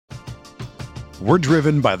We're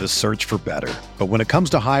driven by the search for better. But when it comes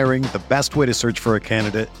to hiring, the best way to search for a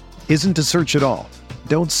candidate isn't to search at all.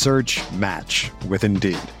 Don't search, match with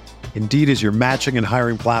Indeed. Indeed is your matching and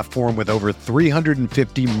hiring platform with over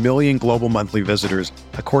 350 million global monthly visitors,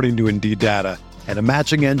 according to Indeed data, and a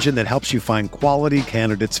matching engine that helps you find quality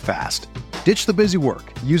candidates fast. Ditch the busy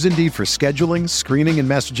work. Use Indeed for scheduling, screening, and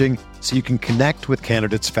messaging so you can connect with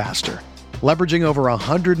candidates faster. Leveraging over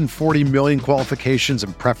 140 million qualifications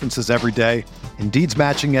and preferences every day, Indeed's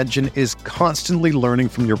matching engine is constantly learning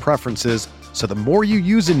from your preferences, so the more you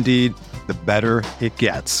use Indeed, the better it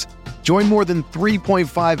gets. Join more than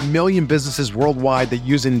 3.5 million businesses worldwide that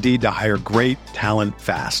use Indeed to hire great talent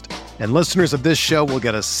fast. And listeners of this show will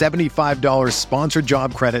get a $75 sponsored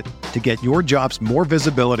job credit to get your jobs more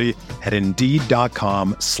visibility at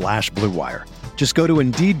Indeed.com/Blue Wire. Just go to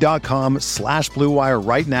Indeed.com/Blue Wire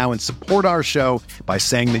right now and support our show by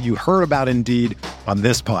saying that you heard about Indeed on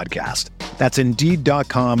this podcast. That's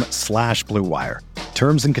Indeed.com/Blue Wire.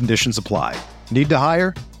 Terms and conditions apply. Need to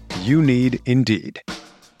hire? You need Indeed. Do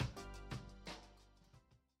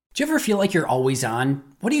you ever feel like you're always on?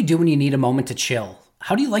 What do you do when you need a moment to chill?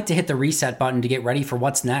 How do you like to hit the reset button to get ready for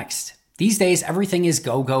what's next? These days, everything is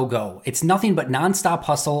go, go, go. It's nothing but nonstop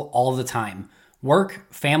hustle all the time. Work,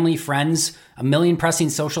 family, friends, a million pressing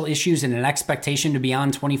social issues, and an expectation to be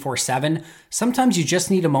on 24/7. Sometimes you just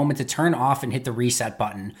need a moment to turn off and hit the reset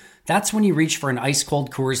button. That's when you reach for an ice-cold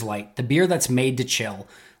Coors Light, the beer that's made to chill.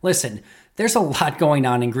 Listen, there's a lot going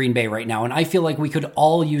on in Green Bay right now, and I feel like we could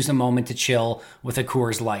all use a moment to chill with a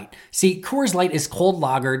Coors Light. See, Coors Light is cold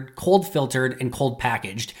lagered, cold filtered, and cold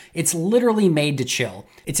packaged. It's literally made to chill.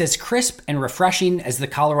 It's as crisp and refreshing as the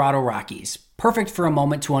Colorado Rockies. Perfect for a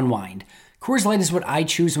moment to unwind. Coors Light is what I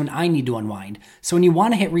choose when I need to unwind. So when you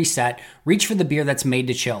want to hit reset, reach for the beer that's made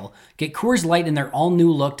to chill. Get Coors Light in their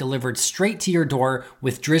all-new look delivered straight to your door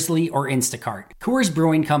with Drizzly or Instacart. Coors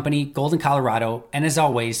Brewing Company, Golden, Colorado, and as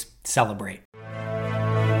always, celebrate.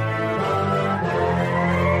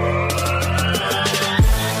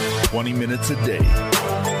 "20 minutes a day,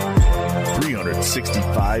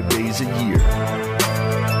 365 days a year.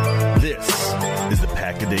 This is the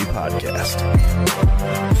Pack-A-Day Podcast.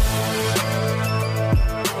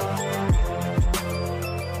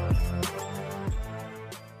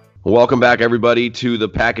 Welcome back, everybody, to the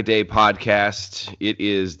Pack-A-Day Podcast. It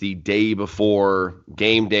is the day before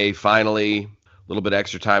game day, finally. A little bit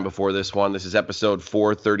extra time before this one. This is episode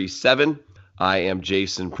 437. I am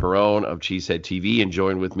Jason Perrone of Cheesehead TV, and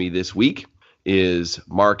joined with me this week is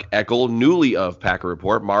Mark Eckel, newly of Packer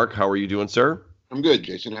Report. Mark, how are you doing, sir? I'm good,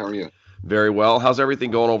 Jason. How are you? Very well. How's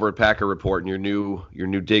everything going over at Packer Report and your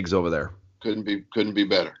new digs over there? Couldn't be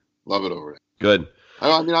better. Love it over there. Good.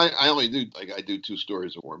 I mean, I only do I do 2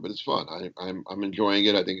 stories a morning, but it's fun. I'm enjoying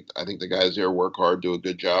it. I think the guys there work hard, do a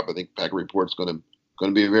good job. I think Packer Report's going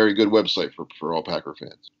to be a very good website for all Packer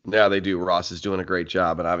fans. Yeah, they do. Ross is doing a great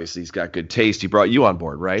job, and obviously he's got good taste. He brought you on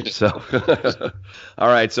board, right? So, all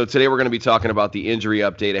right. So today we're going to be talking about the injury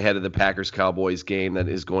update ahead of the Packers-Cowboys game that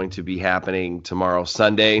is going to be happening tomorrow,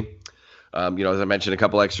 Sunday. As I mentioned, a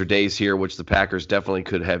couple extra days here, which the Packers definitely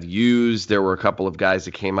could have used. There were a couple of guys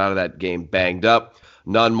that came out of that game banged up.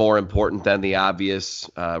 None more important than the obvious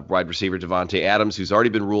wide receiver Davante Adams, who's already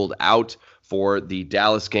been ruled out for the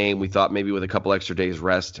Dallas game. We thought maybe with a couple extra days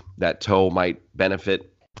rest, that toe might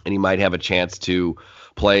benefit and he might have a chance to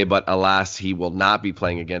play. But alas, he will not be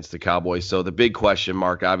playing against the Cowboys. So the big question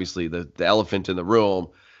mark, obviously, the elephant in the room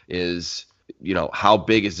is, how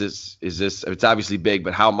big is this? It's obviously big,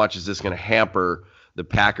 but how much is this going to hamper the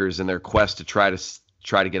Packers in their quest to try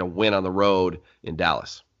to get a win on the road in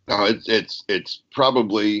Dallas? No, it's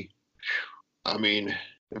probably, I mean,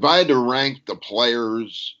 if I had to rank the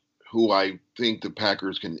players who I think the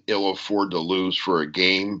Packers can ill afford to lose for a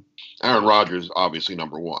game, Aaron Rodgers obviously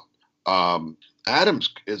number one. Adams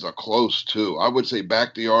is a close 2. I would say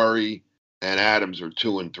Bakhtiari and Adams are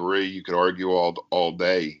 2 and 3. You could argue all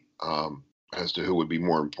day as to who would be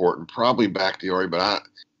more important. Probably Bakhtiari, but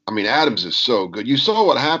I mean, Adams is so good. You saw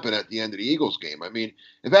what happened at the end of the Eagles game. I mean,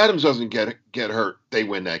 if Adams doesn't get hurt, they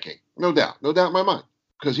win that game. No doubt in my mind.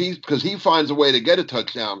 Because he finds a way to get a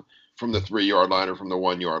touchdown from the 3-yard line or from the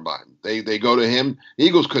 1-yard line. They go to him. The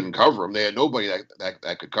Eagles couldn't cover him. They had nobody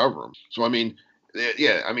that could cover him. So I mean,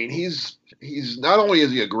 yeah, I mean he's not only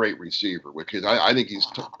is he a great receiver, which is I think he's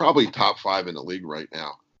probably top 5 in the league right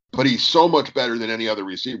now, but he's so much better than any other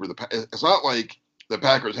receiver. It's not like the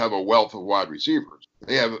Packers have a wealth of wide receivers.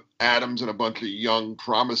 They have Adams and a bunch of young,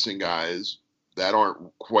 promising guys that aren't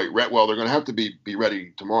quite ready. Well, they're going to have to be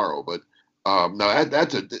ready tomorrow. But no,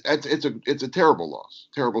 it's a terrible loss,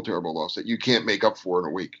 terrible loss that you can't make up for in a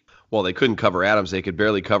week. Well, they couldn't cover Adams. They could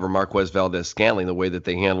barely cover Marquez Valdes-Scantling the way that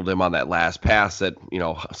they handled him on that last pass that,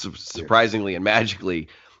 surprisingly and magically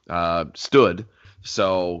stood.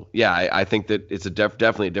 So, yeah, I think that it's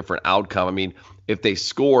definitely a different outcome. I mean, if they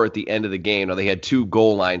score at the end of the game, now they had 2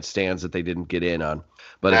 goal line stands that they didn't get in on.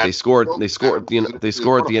 But if they score at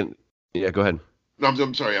the end. Yeah, go ahead. No,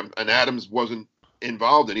 I'm sorry. And Adams wasn't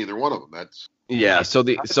involved in either one of them. Yeah.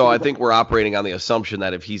 So I think we're operating on the assumption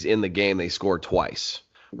that if he's in the game, they score twice,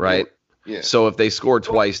 right? Yeah. So if they score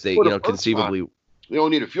twice, they conceivably they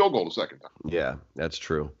only need a field goal the second time. Yeah, that's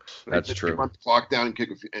true. They run the clock down and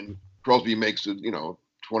kick and Crosby makes a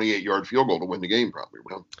 28-yard field goal to win the game probably.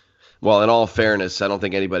 Well, in all fairness, I don't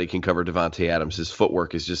think anybody can cover Davante Adams. His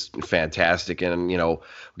footwork is just fantastic, and we're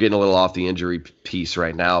getting a little off the injury piece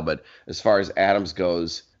right now. But as far as Adams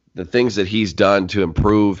goes, the things that he's done to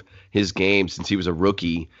improve his game since he was a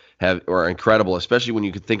rookie are incredible. Especially when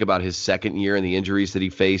you could think about his second year and the injuries that he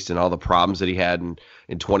faced and all the problems that he had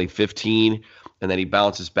in 2015, and then he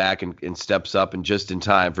bounces back and steps up and just in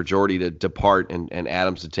time for Jordy to depart and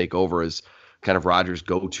Adams to take over as kind of Rodgers'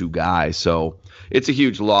 go-to guy. So it's a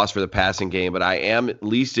huge loss for the passing game, but I am at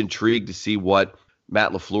least intrigued to see what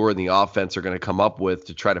Matt LaFleur and the offense are going to come up with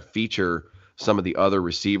to try to feature some of the other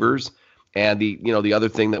receivers. And the other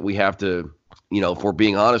thing that we have to, if we're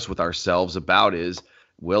being honest with ourselves about is,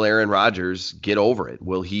 will Aaron Rodgers get over it?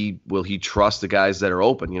 Will he trust the guys that are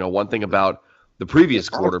open? One thing about the previous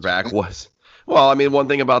quarterback was,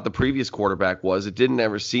 it didn't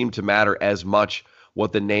ever seem to matter as much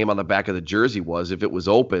what the name on the back of the jersey was. If it was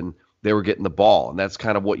open, they were getting the ball. And that's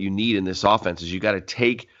kind of what you need in this offense is you got to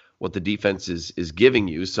take what the defense is giving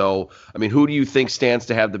you. So, I mean, who do you think stands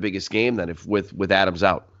to have the biggest game then if with Adams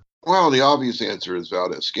out? Well, the obvious answer is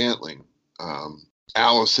Valdes-Scantling.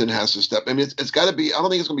 Allison has to step. I mean, it's got to be. I don't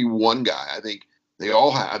think it's going to be one guy. I think they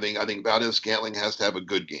all have. I think Valdes-Scantling has to have a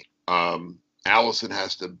good game. Allison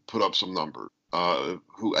has to put up some numbers.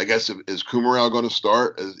 Who I guess is Kumarel going to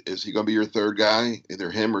start? Is he going to be your third guy? Either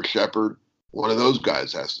him or Shepard. One of those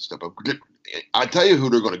guys has to step up. I tell you who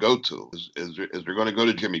they're going to go to is they're going to go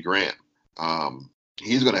to Jimmy Graham.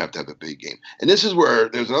 He's going to have a big game. And this is where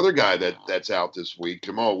there's another guy that's out this week,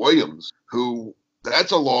 Jamal Williams, who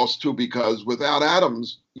that's a loss too because without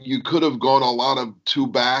Adams, you could have gone a lot of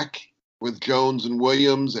 2-back with Jones and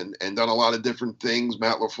Williams and done a lot of different things.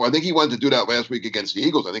 Matt LaFleur, I think he wanted to do that last week against the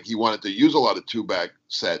Eagles. I think he wanted to use a lot of 2-back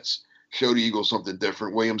sets, show the Eagles something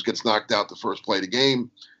different. Williams gets knocked out the first play of the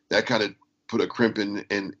game. That kind of put a crimp in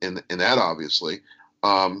that, obviously.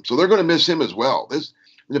 So they're going to miss him as well.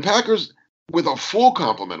 The Packers, with a full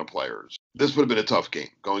complement of players, this would have been a tough game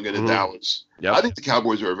going into Dallas. Yep. I think the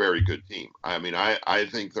Cowboys are a very good team. I mean, I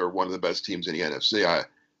think they're one of the best teams in the NFC.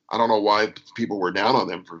 I don't know why people were down on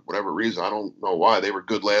them for whatever reason. I don't know why. They were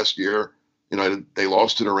good last year. They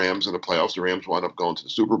lost to the Rams in the playoffs. The Rams wound up going to the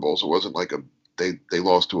Super Bowl, so it wasn't like they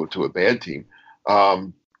lost to a bad team.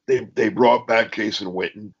 They brought back Jason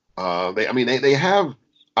Witten. They have,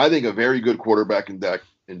 I think, a very good quarterback in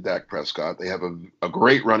Dak Prescott. They have a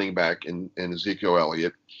great running back in Ezekiel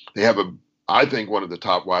Elliott. They have I think, one of the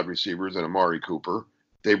top wide receivers in Amari Cooper.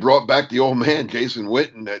 They brought back the old man, Jason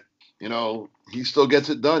Witten, that, he still gets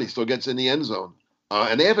it done. He still gets in the end zone.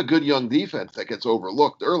 And they have a good young defense that gets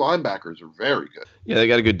overlooked. Their linebackers are very good. Yeah, they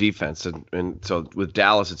got a good defense. And so with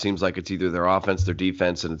Dallas, it seems like it's either their offense, their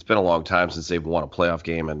defense, and it's been a long time since they've won a playoff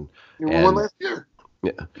game. And won last year.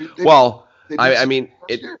 Yeah.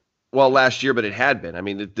 Last year, but it had been. I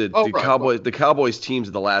mean, the Cowboys teams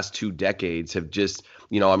of the last 2 decades have just,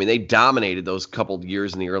 they dominated those couple of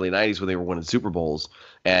years in the early 90s when they were winning Super Bowls.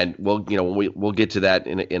 And we'll get to that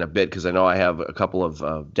in a bit because I know I have a couple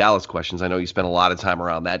of Dallas questions. I know you spent a lot of time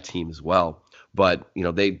around that team as well. But,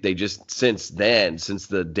 they just since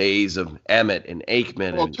the days of Emmett and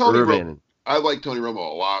Aikman and Irvin. I like Tony Romo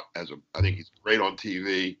a lot. I think he's great on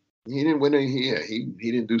TV. He didn't win he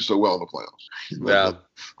didn't do so well in the playoffs. Yeah.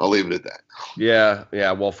 I'll leave it at that.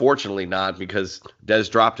 Yeah. Well, fortunately not because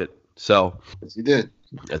Dez dropped it. So yes, he did.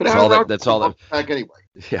 That's all that back anyway.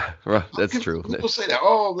 Yeah, that's true. People say that.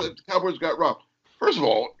 Oh, the Cowboys got robbed. First of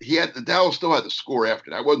all, the Dallas still had to score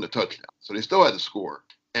after that. It wasn't a touchdown, so they still had to score.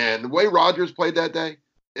 And the way Rodgers played that day,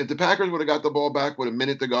 if the Packers would have got the ball back with a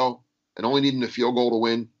minute to go and only needing a field goal to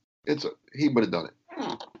win, he would have done it.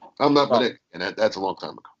 I'm not predicting, and that's a long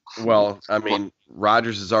time ago. Well, I mean,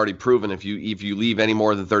 Rodgers has already proven if you leave any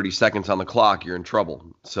more than 30 seconds on the clock, you're in trouble.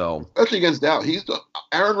 So especially against Dallas,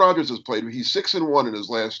 Aaron Rodgers has played. He's 6-1 in his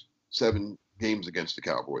last 7 games against the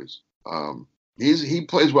Cowboys. He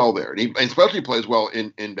plays well there, and he especially plays well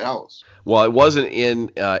in Dallas. Well, it wasn't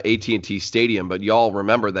in AT&T Stadium, but y'all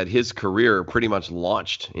remember that his career pretty much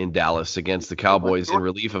launched in Dallas against the Cowboys in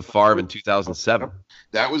relief of Favre in 2007.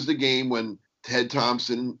 That was the game when Ted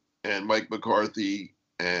Thompson and Mike McCarthy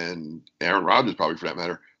and Aaron Rodgers, probably for that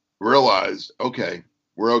matter, realized, okay,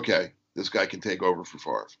 we're okay. This guy can take over for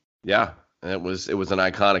Favre. Yeah, and it was an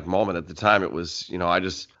iconic moment at the time. It was,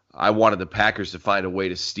 I wanted the Packers to find a way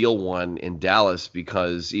to steal one in Dallas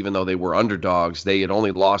because even though they were underdogs, they had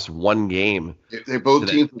only lost one game. They both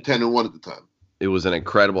teams were 10-1 at the time. It was an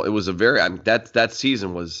incredible. It was a very that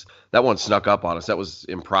season was that one snuck up on us. That was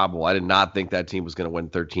improbable. I did not think that team was going to win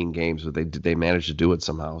 13 games, but they managed to do it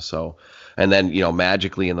somehow. So, and then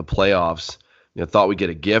magically in the playoffs, thought we'd get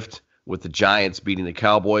a gift with the Giants beating the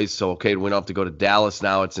Cowboys. So okay, we don't have to go to Dallas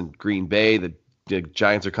now. It's in Green Bay. The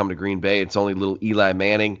Giants are coming to Green Bay. It's only little Eli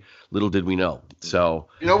Manning. Little did we know. So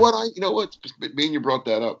you know what? Being you brought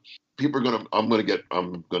that up, people are I'm gonna get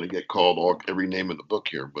called every name in the book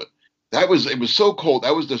here, but it was so cold.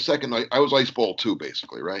 That was the second night. I was Ice Bowl 2,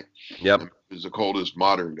 basically, right? Yep. It was the coldest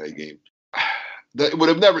modern day game. They would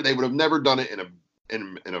have never done it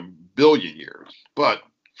in a billion years. But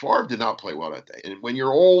Favre did not play well that day. And when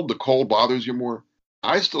you're old, the cold bothers you more.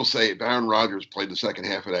 I still say if Aaron Rodgers played the second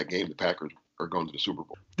half of that game, the Packers are going to the Super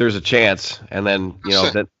Bowl. There's a chance, and then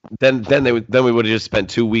then we would have just spent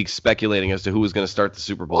 2 weeks speculating as to who was going to start the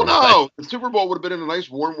Super Bowl. Well, no, the Super Bowl would have been in a nice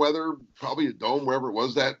warm weather, probably a dome, wherever it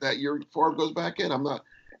was that year. Favre goes back in.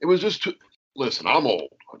 It was just listen. I'm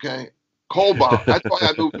old, okay. Cold bomb. That's why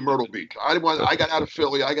I moved to Myrtle Beach. I got out of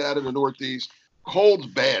Philly. I got out of the Northeast. Cold's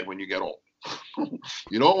bad when you get old.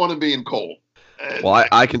 You don't want to be in cold. Well,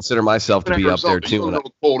 I consider myself to be up there too. You don't know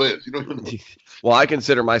what cold is. You don't know. Well, I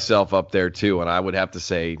consider myself up there too, and I would have to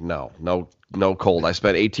say no cold. I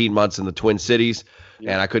spent 18 months in the Twin Cities,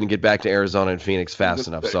 and I couldn't get back to Arizona and Phoenix fast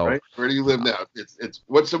enough. So, right? Where do you live now? It's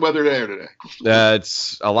what's the weather there today?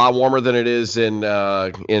 It's a lot warmer than it is in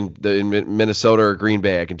Minnesota or Green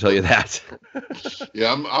Bay. I can tell you that.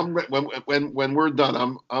 Yeah, when we're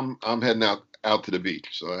done, I'm heading out to the beach.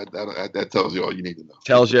 So that tells you all you need to know.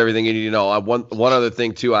 Tells you everything you need to know. One other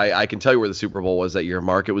thing too, I can tell you where the Super Bowl was that year,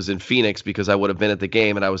 Mark. It was in Phoenix because I would have been at the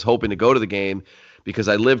game, and I was hoping to go to the game because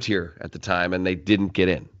I lived here at the time, and they didn't get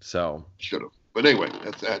in. So should have. But anyway,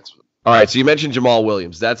 that's all right. So you mentioned Jamal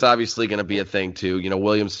Williams. That's obviously going to be a thing too.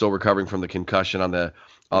 Williams still recovering from the concussion on the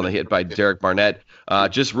hit by Derek Barnett.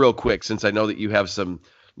 Just real quick, since I know that you have some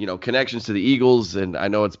connections to the Eagles, and I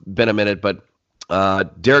know it's been a minute, but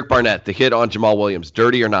Derek Barnett, the hit on Jamal Williams,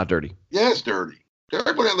 dirty or not dirty? Yeah, it's dirty.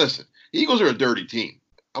 Derek Barnett, listen, the Eagles are a dirty team.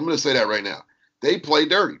 I'm going to say that right now. They play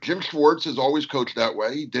dirty. Jim Schwartz has always coached that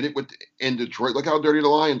way. He did it in Detroit. Look how dirty the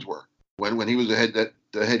Lions were when he was the head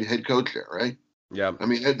coach there, right? Yeah. I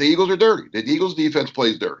mean, the Eagles are dirty. The Eagles defense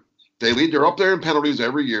plays dirty. They're up there in penalties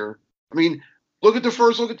every year. I mean, look at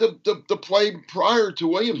the play prior to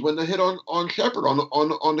Williams when the hit on Shepard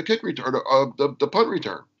on the kick return, the punt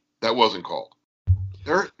return. That wasn't called.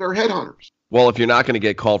 They're headhunters. Well, if you're not going to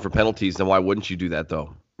get called for penalties, then why wouldn't you do that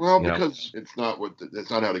though? Well, because it's not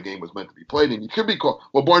how the game was meant to be played, and you should be called.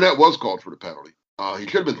 Well, Barnett was called for the penalty. He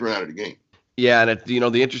should have been thrown out of the game. Yeah, and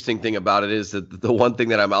the interesting thing about it is that the one thing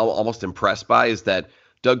that I'm almost impressed by is that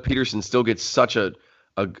Doug Peterson still gets such a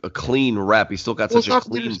clean rep. He's still got such a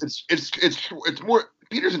clean. It's more.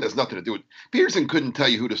 Peterson has nothing to do with. Peterson couldn't tell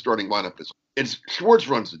you who the starting lineup is. It's Schwartz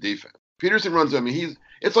runs the defense. Peterson runs. I mean,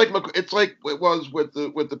 it's like it was with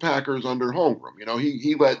the Packers under Holmgren.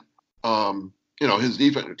 He let his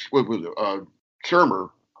defense was Shermer.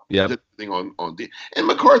 Yeah. Thing on and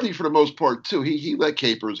McCarthy for the most part too. He let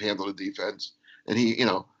Capers handle the defense, and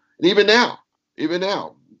and even now,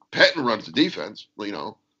 Pettin runs the defense.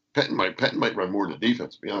 Pettin might run more than the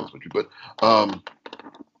defense, to be honest with you. But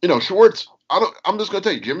Schwartz. I'm just going to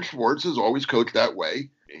tell you, Jim Schwartz has always coached that way.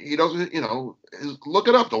 He doesn't, look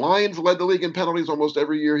it up. The Lions led the league in penalties almost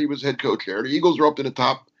every year he was head coach there. The Eagles are up to the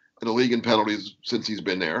top in the league in penalties since he's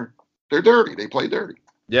been there. They're dirty. They play dirty.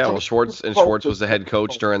 Yeah, well, Schwartz was the head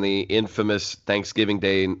coach during the infamous Thanksgiving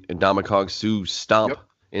Day Ndamukong Suh stomp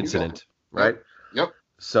incident, right? Yep.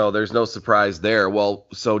 So there's no surprise there. Well,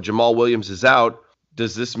 so Jamal Williams is out.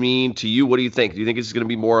 Does this mean to you? What do you think? Do you think it's going to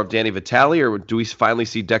be more of Danny Vitale, or do we finally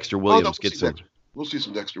see Dexter Williams get some? We'll see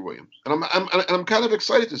some Dexter Williams, and I'm kind of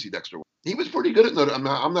excited to see Dexter Williams. He was pretty good at Notre.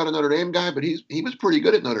 I'm not a Notre Dame guy, but he was pretty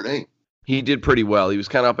good at Notre Dame. He did pretty well. He was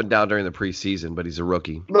kind of up and down during the preseason, but he's a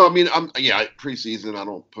rookie. No, I mean, preseason. I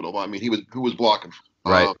don't put a lot. I mean, who was blocking?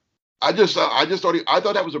 Right. I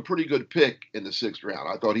thought that was a pretty good pick in the 6th round.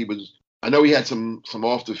 I thought he was. I know he had some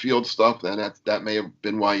off the field stuff, and that may have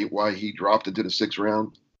been why he dropped into the 6th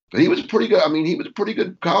round. But he was pretty good. I mean, he was a pretty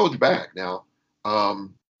good college back. Now,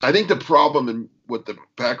 I think the problem and what the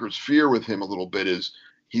Packers fear with him a little bit is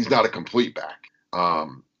he's not a complete back.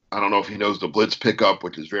 I don't know if he knows the blitz pickup,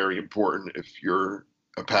 which is very important. If you're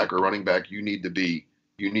a Packer running back, you need to be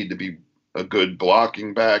a good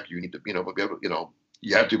blocking back. You need to, you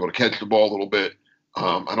have to be able to catch the ball a little bit.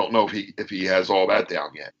 I don't know if he has all that down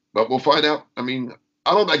yet, but we'll find out. I mean,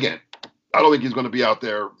 I don't think he's going to be out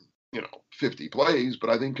there, 50 plays, but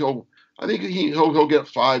I think he'll get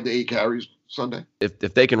 5 to 8 carries Sunday. If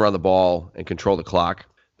they can run the ball and control the clock,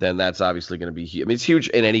 then that's obviously going to be huge. I mean, it's huge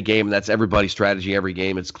in any game. That's everybody's strategy every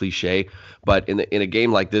game. It's cliche, but in a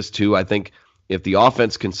game like this too, I think if the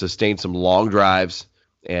offense can sustain some long drives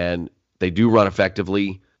and they do run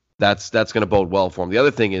effectively, that's going to bode well for him. The other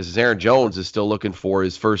thing is Aaron Jones is still looking for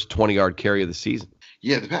his first 20-yard carry of the season.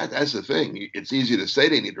 Yeah, that's the thing. It's easy to say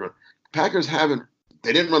they need to run. Packers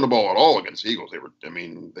they didn't run the ball at all against the Eagles.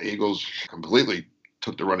 The Eagles completely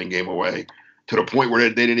took the running game away to the point where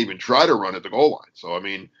they didn't even try to run at the goal line. So, I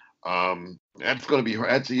mean,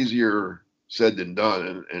 that's easier said than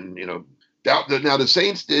done. And now the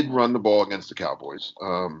Saints did run the ball against the Cowboys.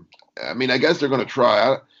 I mean, I guess they're going to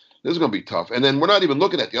try. This is going to be tough. And then we're not even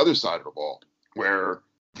looking at the other side of the ball where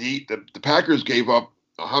the Packers gave up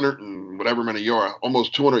 100 and whatever many yards,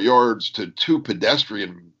 almost 200 yards to 2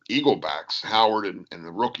 pedestrian Eagle backs, Howard and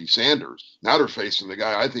the rookie Sanders. Now they're facing the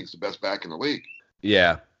guy I think is the best back in the league.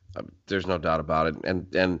 Yeah, there's no doubt about it.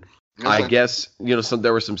 And I guess,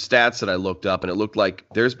 there were some stats that I looked up, and it looked like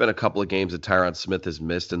there's been a couple of games that Tyron Smith has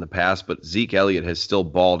missed in the past, but Zeke Elliott has still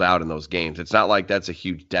balled out in those games. It's not like that's a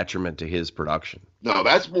huge detriment to his production. No,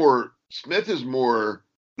 Smith is more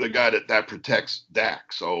the guy that protects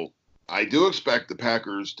Dak. So I do expect the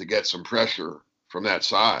Packers to get some pressure from that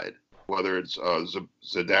side, whether it's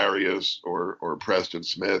Za'Darius or Preston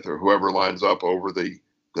Smith or whoever lines up over the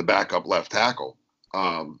backup left tackle.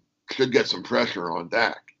 Should get some pressure on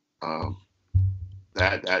Dak.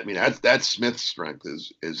 That's Smith's strength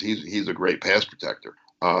is he's a great pass protector.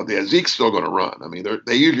 Zeke's still going to run. I mean,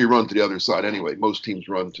 they usually run to the other side anyway. Most teams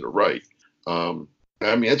run to the right.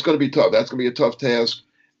 It's going to be tough. That's going to be a tough task.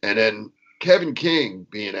 And then Kevin King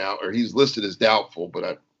being out, or he's listed as doubtful,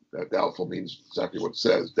 but that doubtful means exactly what it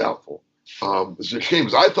says, doubtful. It's a shame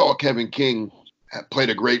because I thought Kevin King played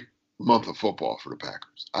a great month of football for the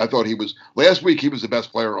Packers. I thought last week he was the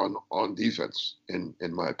best player on defense in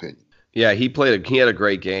my opinion. Yeah, he had a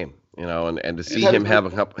great game, and to see him have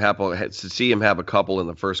a couple in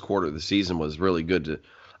the first quarter of the season was really good.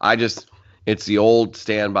 It's the old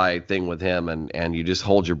standby thing with him, and you just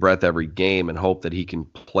hold your breath every game and hope that he can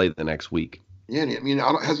play the next week. Yeah, I mean,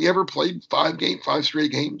 has he ever played 5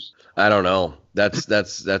 straight games? I don't know. That's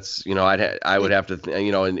I would have to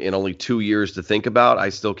in only 2 years to think about. I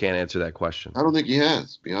still can't answer that question. I don't think he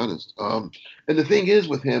has, to be honest. And the thing is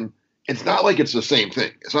with him, it's not like it's the same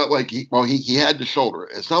thing. It's not like he had the shoulder.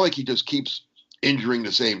 It's not like he just keeps injuring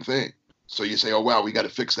the same thing. So you say, oh wow, we got to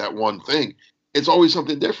fix that one thing. It's always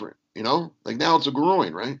something different, Like now it's a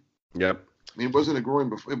groin, right? Yep. I mean, it wasn't a groin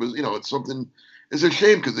before. It was, it's something. It's a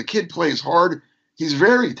shame because the kid plays hard. He's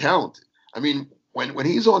very talented. I mean, when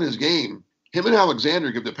he's on his game, him and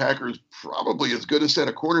Alexander give the Packers probably as good a set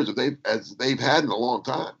of corners as they've had in a long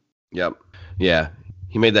time. Yep. Yeah.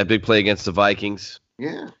 He made that big play against the Vikings.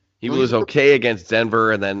 Yeah. He was okay against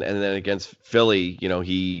Denver, and then against Philly,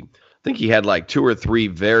 I think he had like 2 or 3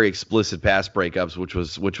 very explicit pass breakups,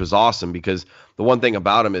 which was awesome because the one thing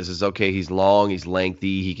about him is okay, he's long, he's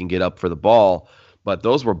lengthy, he can get up for the ball. But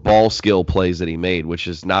those were ball skill plays that he made, which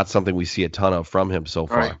is not something we see a ton of from him so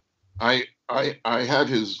far. Right. I have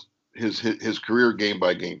his career game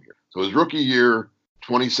by game here. So his rookie year,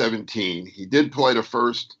 2017, he did play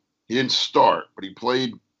he didn't start, but he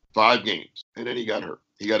played 5 games, and then he got hurt.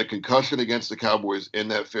 He got a concussion against the Cowboys in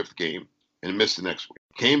that 5th game and missed the next week.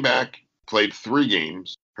 Came back, played 3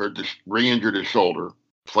 games, re-injured his shoulder,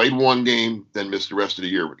 played 1 game, then missed the rest of the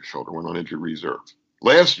year with the shoulder, went on injured reserve.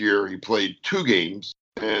 Last year, he played 2 games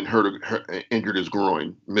and injured his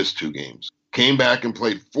groin, missed 2 games. Came back and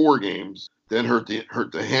played 4 games, then hurt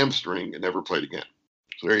the hamstring and never played again.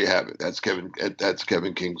 So there you have it. That's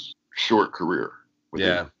Kevin King's short career.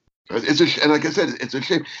 Yeah. And like I said, it's a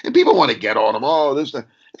shame. And people want to get on him. Oh, it's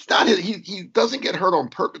not his. He doesn't get hurt on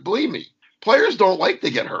purpose. Believe me, players don't like to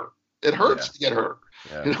get hurt. It hurts to get hurt.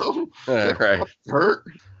 Yeah. Right. Hurt.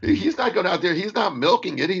 He's not going out there. He's not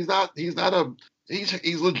milking it. He's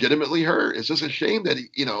legitimately hurt. It's just a shame that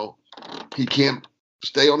he can't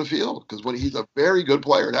stay on the field because when he's a very good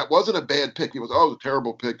player, that wasn't a bad pick. He was a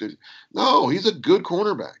terrible pick. No, he's a good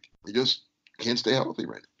cornerback. He just can't stay healthy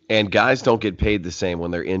right now. And guys don't get paid the same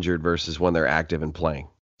when they're injured versus when they're active and playing.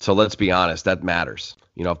 So let's be honest, that matters.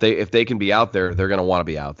 If they can be out there, they're going to want to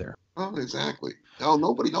be out there. Oh, exactly.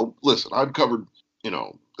 Listen, I've covered,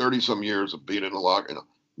 30 some years of being in the locker.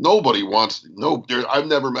 Nobody wants, I've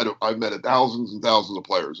met thousands and thousands of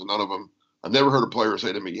players, and none of them, I've never heard a player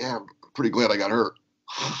say to me, yeah, I'm pretty glad I got hurt.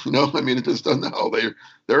 It just doesn't know.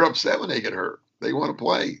 They're upset when they get hurt. They want to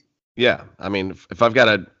play. Yeah. I mean, if I've got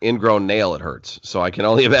an ingrown nail, it hurts. So I can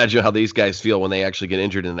only imagine how these guys feel when they actually get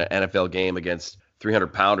injured in an NFL game against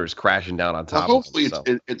 300-pounders crashing down on top hopefully of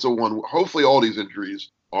them. It's a one. Hopefully all these injuries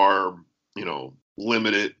are,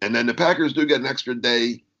 limited. And then the Packers do get an extra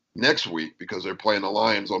day next week because they're playing the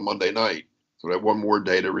Lions on Monday night. So they have one more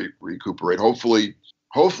day to recuperate. Hopefully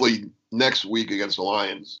next week against the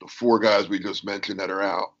Lions, the 4 guys we just mentioned that are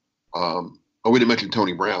out. We didn't mention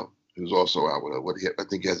Tony Brown, who's also out with I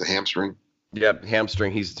think he has a hamstring. Yep,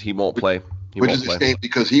 hamstring. He won't play. Which is a shame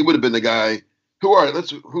because he would have been the guy. So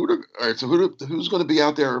who's going to be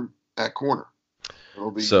out there at corner?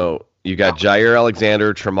 So you got Jair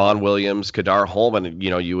Alexander, Tramon Williams, Kadar Holman.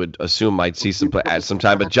 You would assume might see some play at some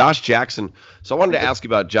time, but Josh Jackson. So I wanted to ask you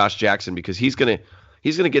about Josh Jackson because he's gonna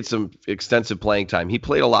get some extensive playing time. He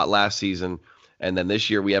played a lot last season, and then this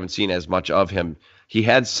year we haven't seen as much of him. He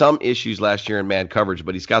had some issues last year in man coverage,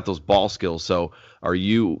 but he's got those ball skills. So what do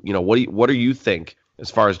you think as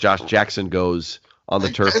far as Josh Jackson goes on the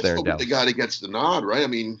turf there in Dallas? The guy that gets the nod, right? I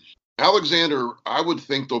mean, Alexander, I would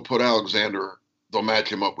think they'll put Alexander. They'll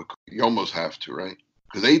match him up with. You almost have to, right?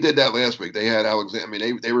 Because they did that last week. They had Alexander. I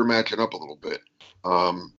mean, they were matching up a little bit.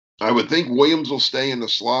 I would think Williams will stay in the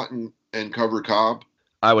slot and cover Cobb.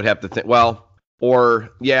 I would have to think. Well,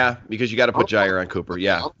 because you got to put Jair on Cooper.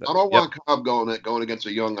 Yeah, I don't want Cobb going against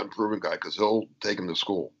a young, unproven guy because he'll take him to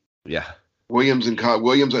school. Yeah, Williams and Cobb.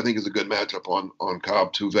 Williams, I think, is a good matchup on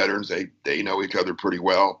Cobb. 2 veterans. They know each other pretty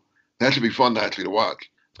well. That should be fun actually to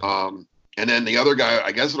watch. And then the other guy,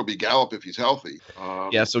 I guess it'll be Gallup if he's healthy.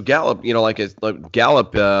 So Gallup,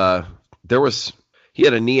 Gallup, he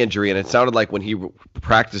had a knee injury, and it sounded like when he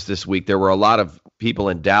practiced this week, there were a lot of people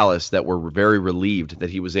in Dallas that were very relieved that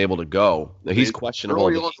he was able to go. Now, he's questionable.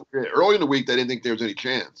 Early in the week, they didn't think there was any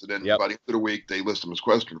chance, and then by the end of the week, they list him as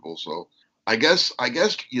questionable. So I guess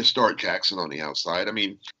you start Jackson on the outside. I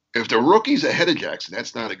mean, if the rookie's ahead of Jackson,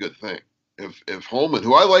 that's not a good thing. If Holman,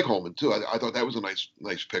 who I like Holman too, I thought that was a nice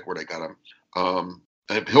pick where they got him.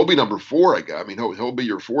 And he'll be number 4, I guess. I mean, he'll be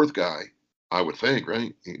your 4th guy, I would think,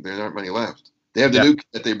 right? There aren't many left. They have the new kid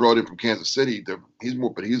that they brought in from Kansas City.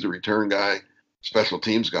 He's a return guy, special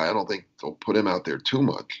teams guy. I don't think they'll put him out there too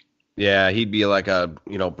much. Yeah, he'd be like a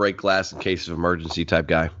break glass in case of emergency type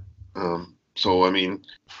guy. So I mean,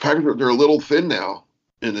 Packers they're a little thin now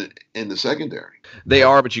in the secondary. They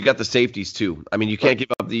are, but you got the safeties too. I mean, you can't give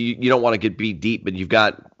up you don't want to get beat deep, but you've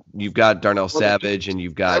got Darnell Savage and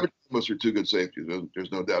you've got most are 2 good safeties.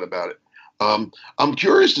 There's no doubt about it. I'm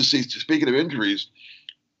curious to see. Speaking of injuries,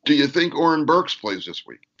 do you think Oren Burks plays this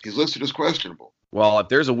week? He's listed as questionable. Well, if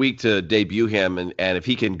there's a week to debut him, and if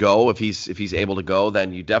he can go, if he's able to go,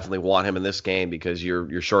 then you definitely want him in this game because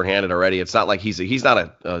you're shorthanded already. It's not like he's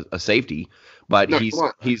not a safety, but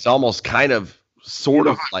he's almost kind of sort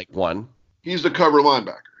of like one. He's the cover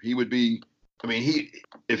linebacker. He would be. I mean,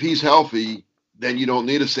 if he's healthy, then you don't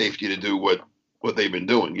need a safety to do what they've been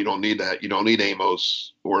doing. You don't need that. You don't need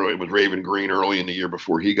Amos or it was Raven Green early in the year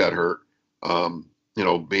before he got hurt.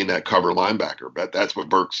 Being that cover linebacker, but that's what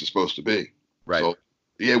Burks is supposed to be. Right. So,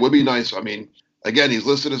 yeah, it would be nice. I mean, again, he's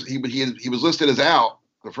listed as he was listed as out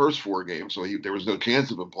the first 4 games, so there was no chance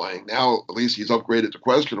of him playing. Now, at least he's upgraded to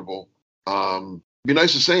questionable. Be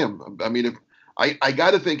nice to see him. I mean, I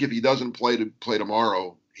got to think if he doesn't play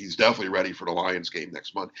tomorrow, he's definitely ready for the Lions game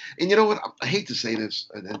next month. And you know what? I hate to say this,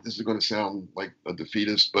 and this is going to sound like a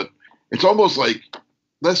defeatist, but it's almost like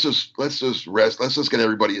let's just rest. Let's just get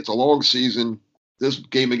everybody. It's a long season. This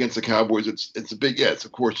game against the Cowboys, it's a big it's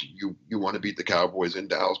of course you want to beat the Cowboys in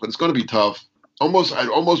Dallas, but it's going to be tough. I'd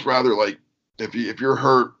almost rather like if you're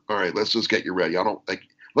hurt, all right, let's just get you ready. I don't like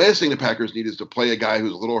last thing the Packers need is to play a guy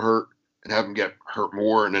who's a little hurt and have him get hurt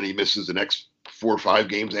more, and then he misses the next 4 or 5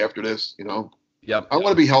 games after this. Yep. I want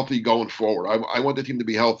to be healthy going forward. I want the team to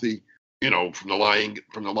be healthy. From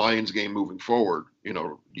the Lions game moving forward.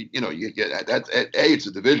 You get that's it's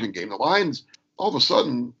a division game. The Lions all of a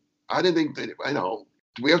sudden. I didn't think that. I know.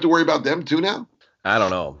 Do we have to worry about them too now? I don't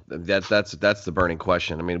know. That's the burning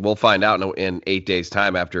question. I mean, we'll find out in 8 days'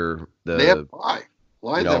 time after they have a bye.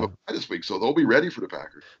 Lions have a bye this week, so they'll be ready for the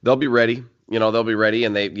Packers. They'll be ready. They'll be ready,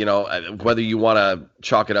 and they, whether you want to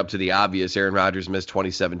chalk it up to the obvious, Aaron Rodgers missed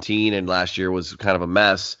 2017, and last year was kind of a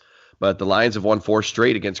mess. But the Lions have won 4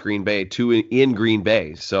 straight against Green Bay, 2 in Green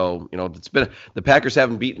Bay. So it's been the Packers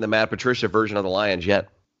haven't beaten the Matt Patricia version of the Lions yet.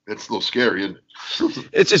 It's a little scary, isn't it?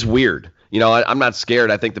 It's just weird. I'm not scared.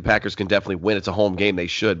 I think the Packers can definitely win. It's a home game. They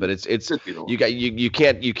should, but it's you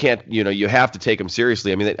can't you have to take them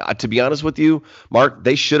seriously. I mean, to be honest with you, Mark,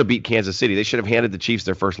 they should have beat Kansas City. They should have handed the Chiefs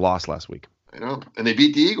their first loss last week. I know, and they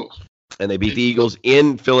beat the Eagles. And they beat the Eagles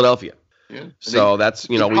in Philadelphia. Yeah. So that's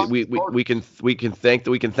we can thank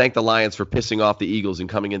the Lions for pissing off the Eagles and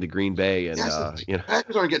coming into Green Bay, and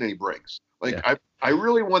Packers aren't getting any breaks. I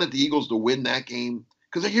really wanted the Eagles to win that game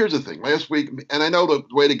because here's the thing: last week, and I know the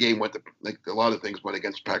way the game went, a lot of things went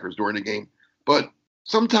against Packers during the game, but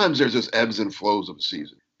sometimes there's just ebbs and flows of the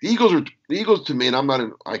season. The Eagles to me,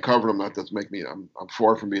 and I covered them. Not to make me, I'm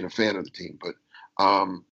far from being a fan of the team, but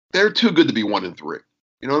they're too good to be 1-3.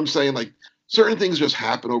 You know what I'm saying? Like certain things just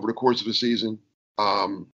happen over the course of the season.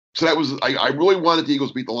 So that was I really wanted the Eagles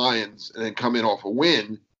to beat the Lions and then come in off a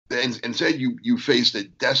win. And instead, you faced a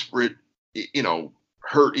desperate,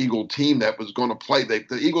 hurt Eagle team that was going to play.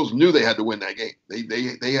 The Eagles knew they had to win that game.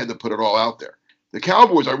 They had to put it all out there. The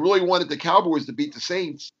Cowboys, I really wanted the Cowboys to beat the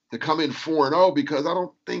Saints to come in 4-0 because I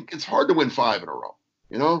don't think it's hard to win 5 in a row,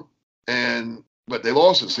 but they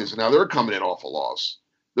lost this season. Now they're coming in off a loss.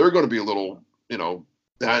 They're going to be a little,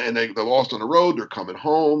 and they lost on the road. They're coming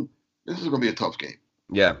home. This is going to be a tough game.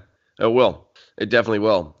 Yeah, it will. It definitely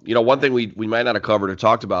will. One thing we might not have covered or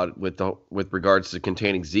talked about with regards to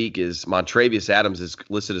containing Zeke is Montravius Adams is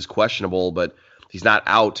listed as questionable, but he's not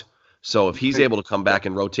out. So if he's able to come back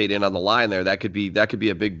and rotate in on the line there, that could be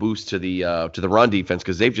a big boost to the run defense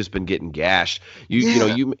because they've just been getting gashed.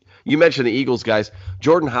 You mentioned the Eagles guys,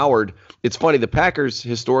 Jordan Howard. It's funny, the Packers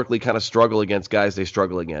historically kind of struggle against guys they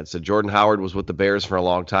struggle against. So Jordan Howard was with the Bears for a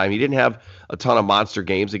long time. He didn't have a ton of monster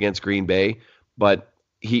games against Green Bay, but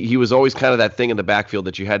he was always kind of that thing in the backfield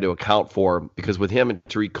that you had to account for because with him and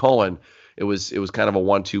Tariq Cohen, it was kind of a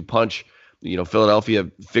 1-2 punch. Philadelphia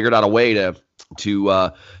figured out a way to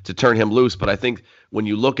turn him loose. But I think when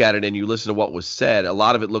you look at it and you listen to what was said, a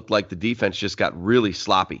lot of it looked like the defense just got really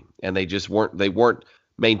sloppy and they weren't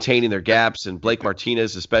maintaining their gaps, and Blake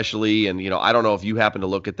Martinez especially. And, I don't know if you happen to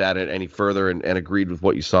look at that any further and agreed with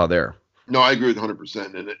what you saw there. No, I agree with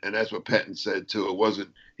 100%. And that's what Patton said too.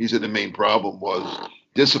 He said the main problem was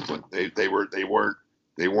discipline. They weren't, they were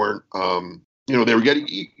getting,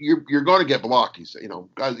 you're going to get blocked. He said,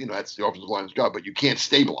 guys, that's the offensive line's job, but you can't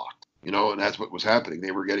stay blocked, and that's what was happening.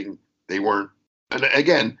 They weren't, and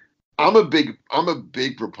again, I'm a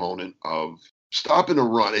big proponent of stopping a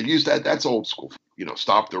run. And that's old school,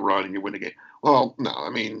 stop the run and you win the game. Well,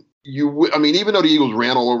 no, even though the Eagles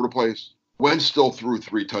ran all over the place, Wentz still threw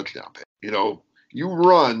 3 touchdown passes. You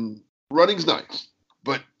running's nice,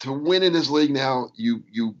 but to win in this league now, you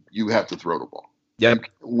have to throw the ball. Yeah,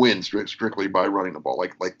 win strictly by running the ball,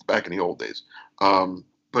 like back in the old days.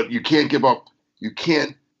 But you can't give up. You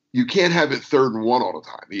can't have it 3rd and 1 all the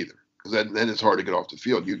time either, because then it's hard to get off the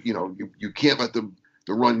field. You can't let the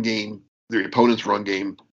run game, the opponent's run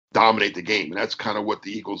game, dominate the game, and that's kind of what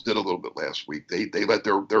the Eagles did a little bit last week. They let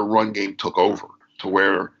their run game took over to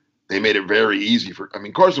where they made it very easy for.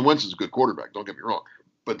 Carson Wentz is a good quarterback. Don't get me wrong,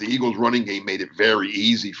 but the Eagles' running game made it very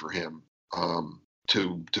easy for him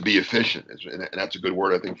to be efficient, and that's a good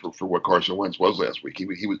word, I think, for what Carson Wentz was last week. He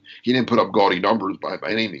didn't put up gaudy numbers by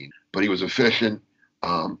any means, but he was efficient.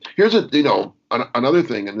 Here's another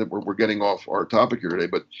thing, and we're getting off our topic here today,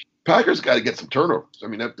 but Packers got to get some turnovers.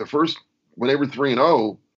 The first, when they were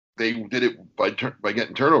 3-0, they did it by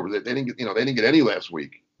getting turnovers. They didn't get any last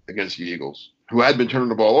week against the Eagles, who had been turning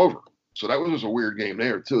the ball over. So that was just a weird game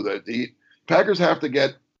there too. That the Packers got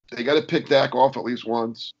to pick Dak off at least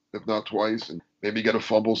once, if not twice, and maybe get a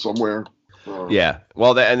fumble somewhere. Yeah.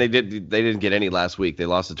 Well, they didn't get any last week. They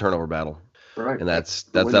lost the turnover battle. Right. And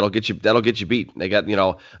that'll get you beat. They got,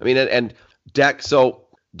 and Dak, so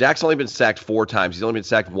Dak's only been sacked 4 times. He's only been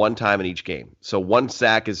sacked 1 time in each game. So 1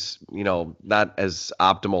 sack is, not as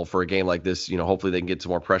optimal for a game like this. Hopefully they can get some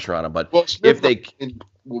more pressure on him. But if they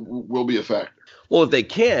will be a factor. Well, if they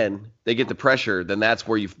get the pressure, then that's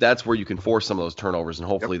where you can force some of those turnovers, and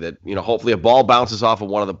hopefully hopefully a ball bounces off of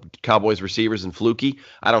one of the Cowboys receivers and fluky.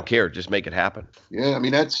 I don't care, just make it happen. Yeah,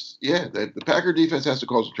 the Packer defense has to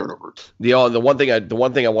cause a turnover. The one thing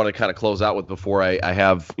I want to kind of close out with before I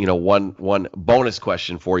have one bonus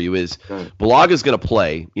question for you is Bulaga's going to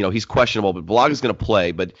play. He's questionable, but Bulaga's going to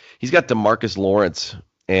play, but he's got DeMarcus Lawrence,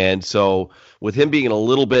 and so with him being a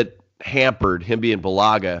little bit hampered, him being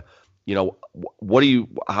Bulaga.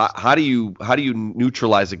 How do you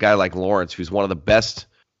neutralize a guy like Lawrence, who's one of the best,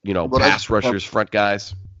 pass rushers, front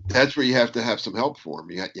guys? That's where you have to have some help for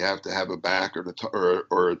him. You have to have a back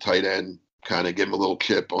or a tight end, kind of give him a little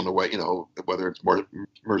chip on the way, whether it's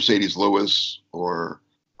Mercedes Lewis or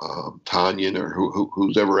Tanyan or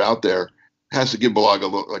who's ever out there has to give Bulaga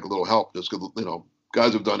a little help. Just because,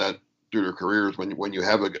 guys have done that through their careers. When you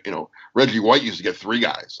have Reggie White used to get 3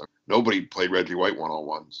 guys. Nobody played Reggie White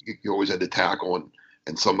one-on-ones. You always had to tackle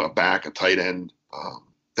and some back, a tight end.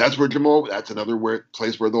 That's another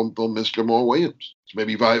place where they'll miss Jamal Williams. So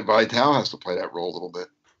maybe Vitale has to play that role a little bit.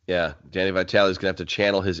 Yeah, Danny Vitale is going to have to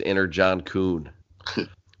channel his inner John Kuhn.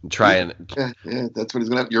 Try and that's what he's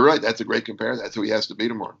gonna have. You're right. That's a great comparison. That's who he has to be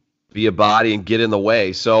tomorrow. Be a body and get in the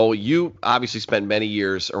way. So you obviously spent many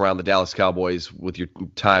years around the Dallas Cowboys with your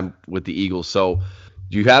time with the Eagles. So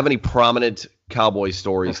do you have any prominent Cowboy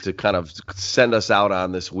stories to kind of send us out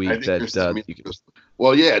on this week?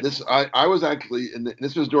 Well, yeah. I was actually,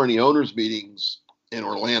 this was during the owners' meetings in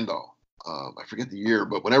Orlando. I forget the year,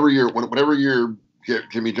 but whatever year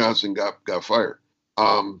Jimmy Johnson got fired.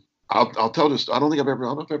 I'll tell this. I don't know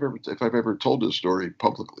if I've ever told this story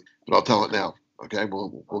publicly, but I'll tell it now. Okay,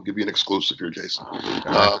 we'll give you an exclusive here, Jason.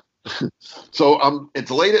 So it's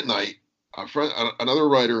late at night. Another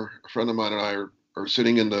writer, a friend of mine, and I are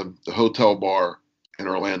sitting in the hotel bar in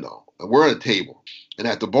Orlando, and we're at a table. And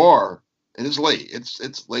at the bar, and it's late.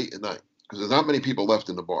 It's late at night because there's not many people left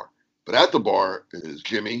in the bar. But at the bar is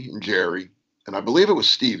Jimmy and Jerry, and I believe it was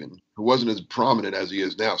Steven, who wasn't as prominent as he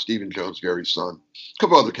is now. Stephen Jones, Jerry's son, a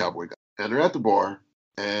couple other Cowboy guys, and they're at the bar,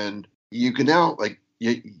 and you can now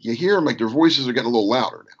you hear them their voices are getting a little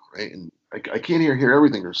louder now, right? And I can't hear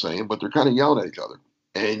everything they're saying, but they're kind of yelling at each other.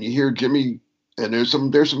 And you hear Jimmy, and there's some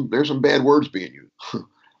bad words being used,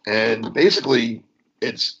 and basically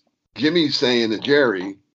it's Jimmy saying to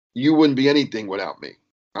Jerry, "You wouldn't be anything without me.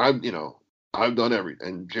 I've done everything."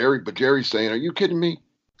 And Jerry's saying, "Are you kidding me?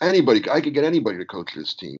 Anybody, I could get anybody to coach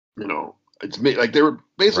this team. It's me." They were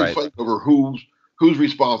basically fighting over who's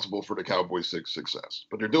responsible for the Cowboys' success,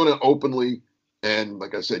 but they're doing it openly. And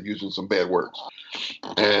like I said, using some bad words.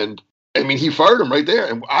 And I mean, he fired him right there.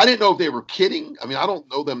 And I didn't know if they were kidding. I mean, I don't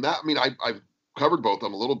know them that. I mean, I've covered both of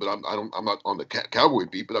them a little bit. I'm not on the Cowboy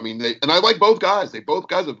beat, but I mean, I like both guys. Both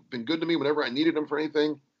guys have been good to me whenever I needed them for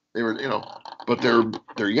anything. They were, but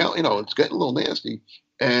they're yelling, it's getting a little nasty.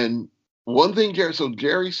 And one thing,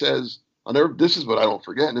 Jerry says, this is what I don't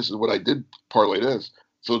forget. And this is what I did parlay this.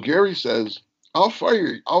 So Jerry says, I'll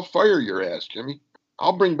fire your ass, Jimmy.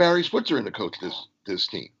 I'll bring Barry Switzer in to coach this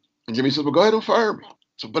team. And Jimmy says, well, go ahead and fire me.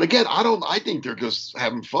 So, but again, I think they're just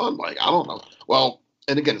having fun. I don't know. Well,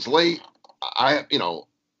 and again, it's late. I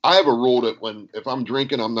have a rule that if I'm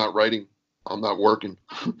drinking, I'm not writing, I'm not working.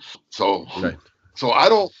 So I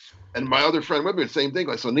don't, and my other friend with me, the same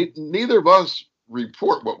thing. So neither of us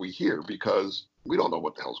report what we hear because we don't know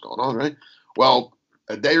what the hell's going on, right? Well,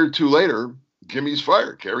 a day or two later, Jimmy's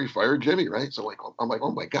fired. Jerry fired Jimmy, right? So I'm like,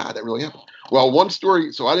 oh my God, that really happened. Well, one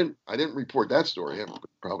story. So I didn't report that story. I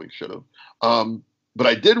probably should have. But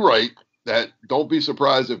I did write that don't be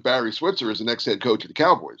surprised if Barry Switzer is the next head coach of the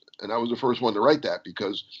Cowboys. And I was the first one to write that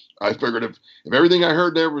because I figured if everything I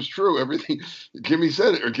heard there was true, everything Jimmy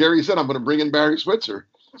said or Jerry said, I'm going to bring in Barry Switzer.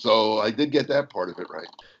 So I did get that part of it right.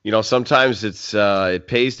 Sometimes it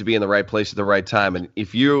pays to be in the right place at the right time. And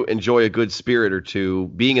if you enjoy a good spirit or two,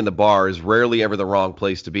 being in the bar is rarely ever the wrong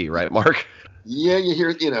place to be. Right, Mark? Yeah, you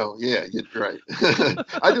hear, yeah, you're right.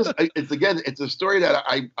 It's a story that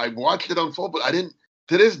I watched it unfold, but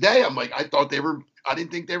to this day, I'm like, I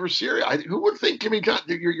didn't think they were serious. Who would think Jimmy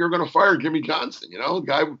Johnson, you're going to fire Jimmy Johnson, the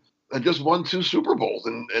guy that just won 2 Super Bowls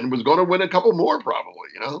and was going to win a couple more probably,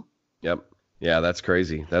 Yep. Yeah, that's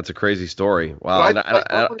crazy. That's a crazy story. Wow.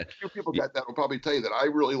 A few people that will probably tell you that I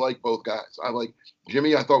really like both guys. I like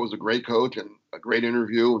Jimmy. I thought was a great coach and a great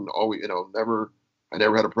interview, and always, I never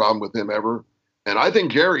had a problem with him ever. And I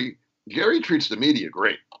think Jerry treats the media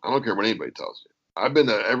great. I don't care what anybody tells you. I've been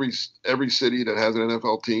to every city that has an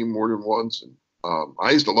NFL team more than once, and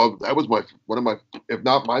I used to love. That was one of my, if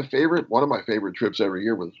not my favorite, one of my favorite trips every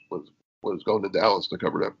year was going to Dallas to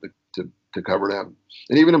cover that. To cover them,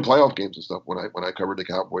 and even in playoff games and stuff. When I covered the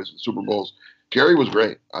Cowboys and Super Bowls, Jerry was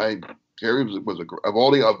great. Jerry was of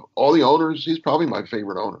all the owners, he's probably my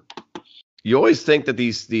favorite owner. You always think that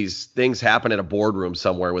these things happen in a boardroom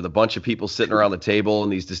somewhere with a bunch of people sitting around the table,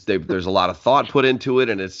 and there's a lot of thought put into it,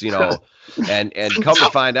 and it's and come to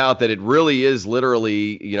find out that it really is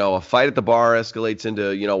literally a fight at the bar escalates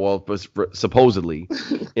into supposedly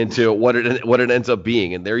into what it ends up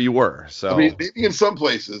being, and there you were. So I mean, maybe in some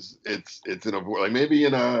places it's in a maybe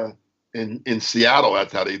in Seattle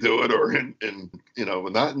that's how they do it, or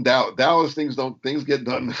but not in Dallas. Dallas things get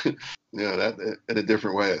done that in a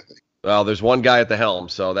different way, I think. Well, there's one guy at the helm,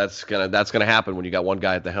 so that's gonna happen when you got one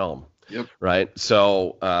guy at the helm. Yep. Right.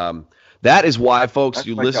 So That is why, folks,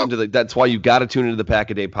 you listen to that's why you got to tune into the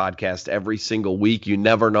Pack a Day podcast every single week. You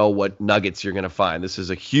never know what nuggets you're going to find. This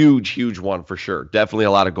is a huge, huge one for sure. Definitely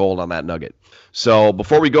a lot of gold on that nugget. So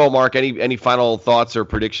before we go, Mark, any final thoughts or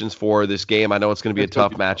predictions for this game? I know it's going to be a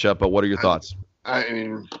tough matchup, but what are your thoughts? I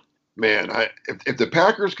mean, man, if the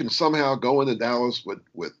Packers can somehow go into Dallas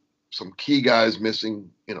with some key guys missing,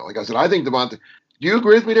 like I said, I think Devontae. Do you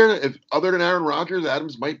agree with me there? If other than Aaron Rodgers,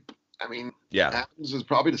 Adams might. Adams is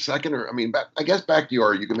probably the second, I guess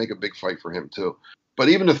Bakhtiari, you can make a big fight for him too. But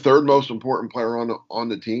even the third most important player on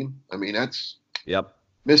the team, that's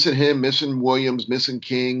missing him, missing Williams, missing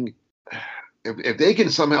King. If they can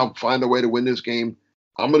somehow find a way to win this game,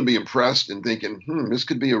 I'm going to be impressed and thinking, this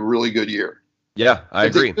could be a really good year. Yeah, I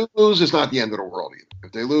agree. If they lose, it's not the end of the world either.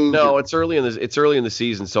 If they lose, no, it's early in the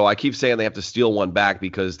season. So I keep saying they have to steal one back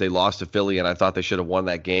because they lost to Philly, and I thought they should have won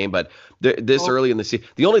that game. But early in the season,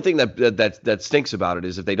 the only thing that stinks about it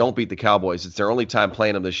is if they don't beat the Cowboys, it's their only time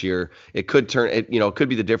playing them this year. It could it could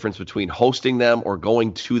be the difference between hosting them or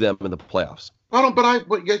going to them in the playoffs.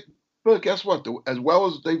 But guess what? As well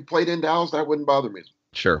as they played in Dallas, that wouldn't bother me.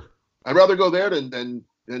 Sure, I'd rather go there than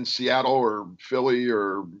Seattle or Philly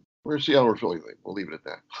or. Where's Seattle or Philly? We'll leave it at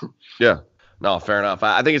that. Yeah. No, fair enough.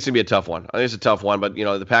 I think it's going to be a tough one. I think it's a tough one, but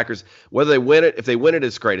the Packers, whether they win it, if they win it,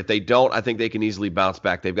 it's great. If they don't, I think they can easily bounce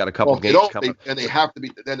back. They've got a couple of games coming. And they have to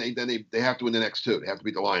beat. Then they have to win the next two. They have to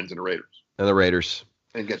beat the Lions and the Raiders.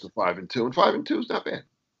 And get to 5-2. And 5-2 is not bad.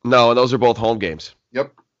 No, and those are both home games.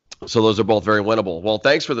 Yep. So those are both very winnable. Well,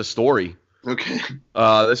 thanks for the story. Okay.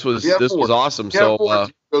 This was awesome. So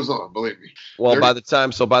goes on, believe me. Well, by the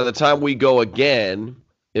time we go again,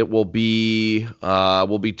 it will be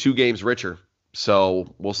 2 games richer.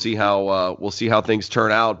 So we'll see how things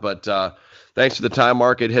turn out. But thanks for the time,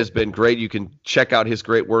 Mark. It has been great. You can check out his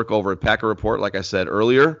great work over at Packer Report, like I said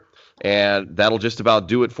earlier. And that'll just about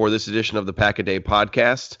do it for this edition of the Pack a Day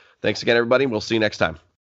podcast. Thanks again, everybody. We'll see you next time.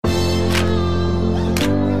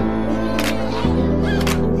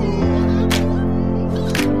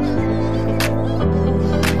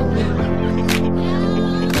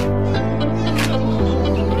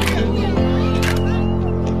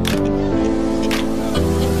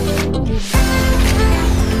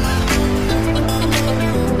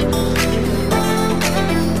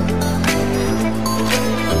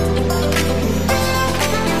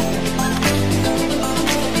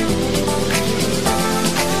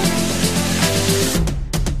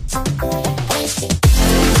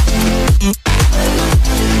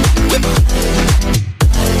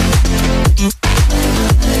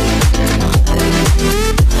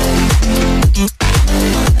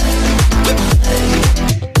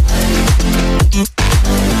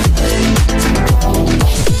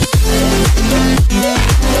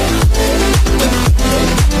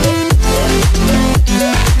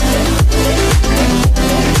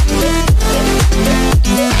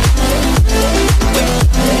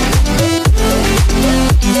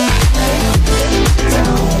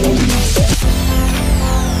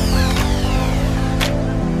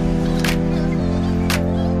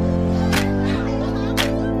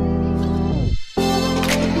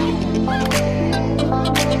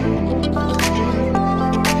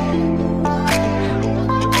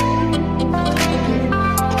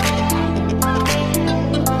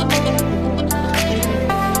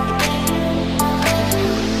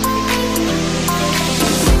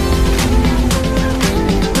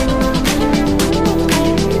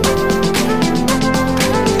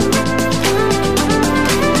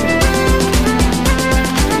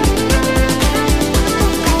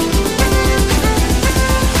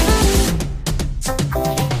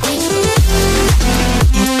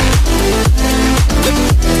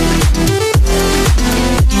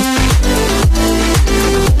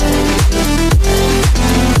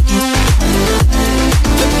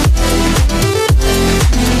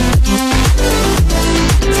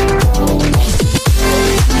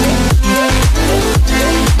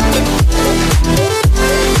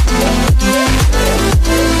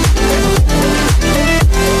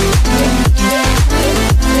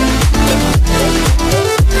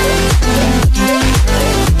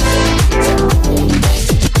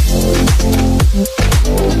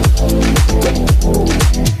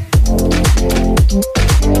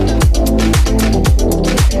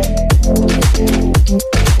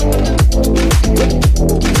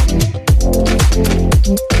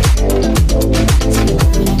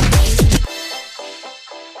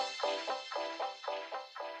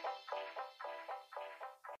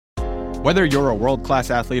 Whether you're a world-class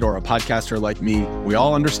athlete or a podcaster like me, we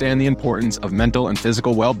all understand the importance of mental and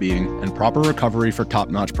physical well-being and proper recovery for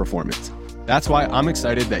top-notch performance. That's why I'm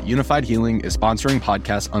excited that Unified Healing is sponsoring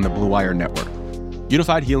podcasts on the Blue Wire Network.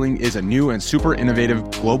 Unified Healing is a new and super innovative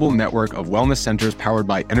global network of wellness centers powered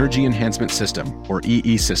by Energy Enhancement System, or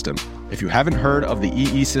EE System. If you haven't heard of the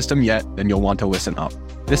EE System yet, then you'll want to listen up.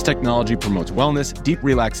 This technology promotes wellness, deep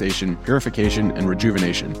relaxation, purification, and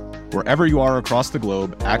rejuvenation. Wherever you are across the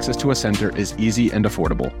globe, access to a center is easy and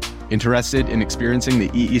affordable. Interested in experiencing the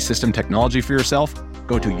EE System technology for yourself?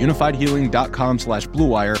 Go to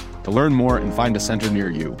unifiedhealing.com/bluewire to learn more and find a center near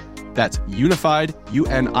you. That's unified,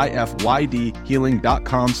 UNIFYD,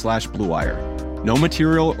 healing.com/bluewire. No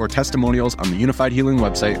material or testimonials on the Unified Healing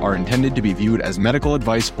website are intended to be viewed as medical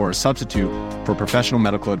advice or a substitute for professional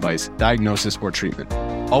medical advice, diagnosis, or treatment.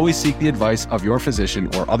 Always seek the advice of your physician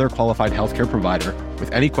or other qualified healthcare provider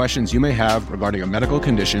with any questions you may have regarding a medical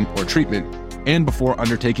condition or treatment and before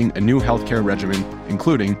undertaking a new healthcare regimen,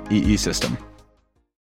 including EE System.